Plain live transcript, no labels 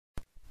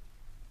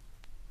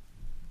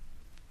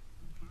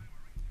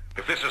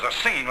If this is a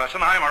singing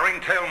lesson, I'm a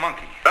ringtail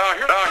monkey.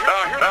 Here's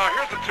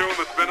a tune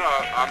that's been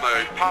on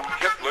the pop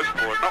hit list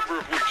for a number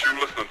of weeks. You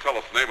listen and tell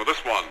us the name of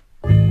this one.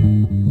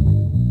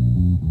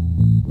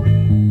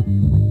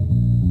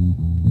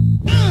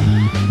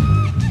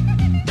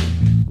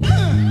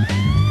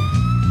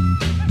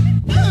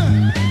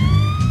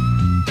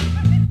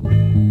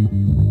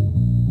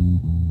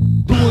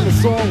 Doing a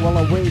song while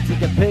I wait to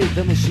get paid.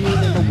 The machine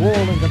in the wall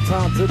ain't got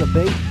time to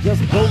debate.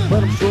 Just broke,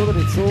 but I'm sure that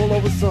it's all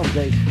over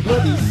someday.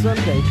 Bloody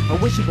Sunday, I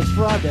wish it was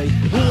Friday.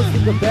 Who wants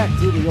to go back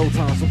to the old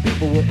times when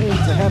people were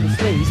into having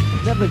space?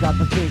 Never got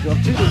to think of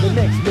treating the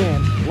next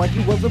man like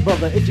he was a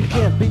brother. If you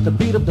can't beat the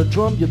beat of the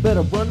drum, you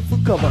better run for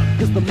cover.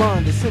 Cause the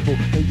mind is simple,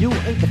 and you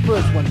ain't the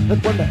first one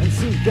that wonder and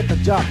see get the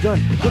job done.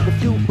 With a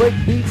few break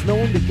beats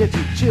known to get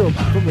you chilled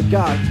from the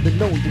guy who's been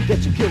known to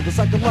get you killed. The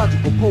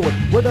psychological poet,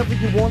 whatever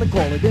you wanna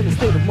call it, in a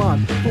state of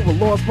mind for a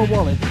lost my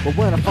wallet. But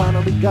when I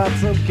finally got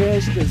some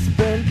cash to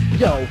spend,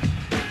 yo,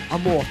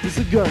 I'm off to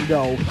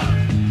Segundo.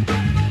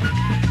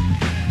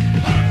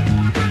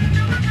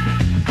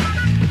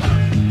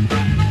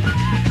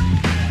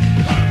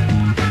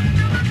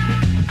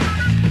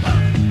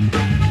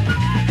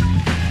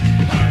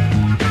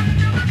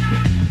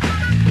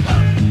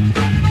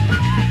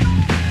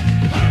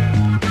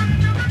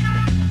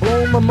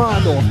 My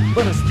mind off,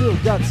 but I still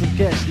got some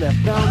cash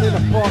left. Down in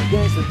a park,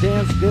 gangster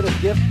dance, get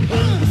a gift.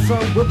 In the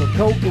sun with a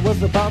coke, it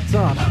was about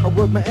time. I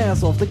worked my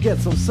ass off to get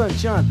some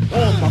sunshine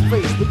on my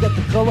face, to get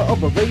the color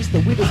of a race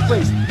that we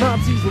disgrace.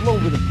 Nazis all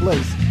over the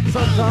place.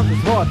 Sometimes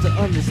it's hard to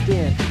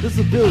understand the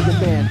civilian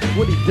man,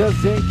 what he does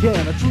and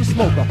can. A true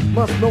smoker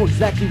must know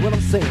exactly what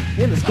I'm saying.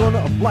 In this corner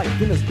of life,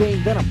 in this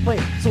game that I'm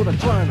playing, sort of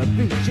trying to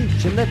reach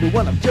each and every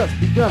one I've just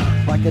begun.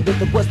 Like I did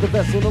the West of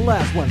S on the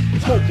last one,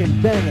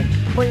 smoking, banging,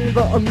 playing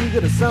the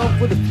Amiga, the sound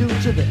for the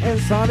future, the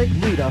N-Sonic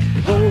leader.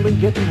 Rolling,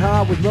 getting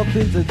high with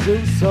nothing to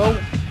do, so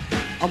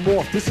I'm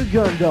off to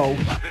Segundo.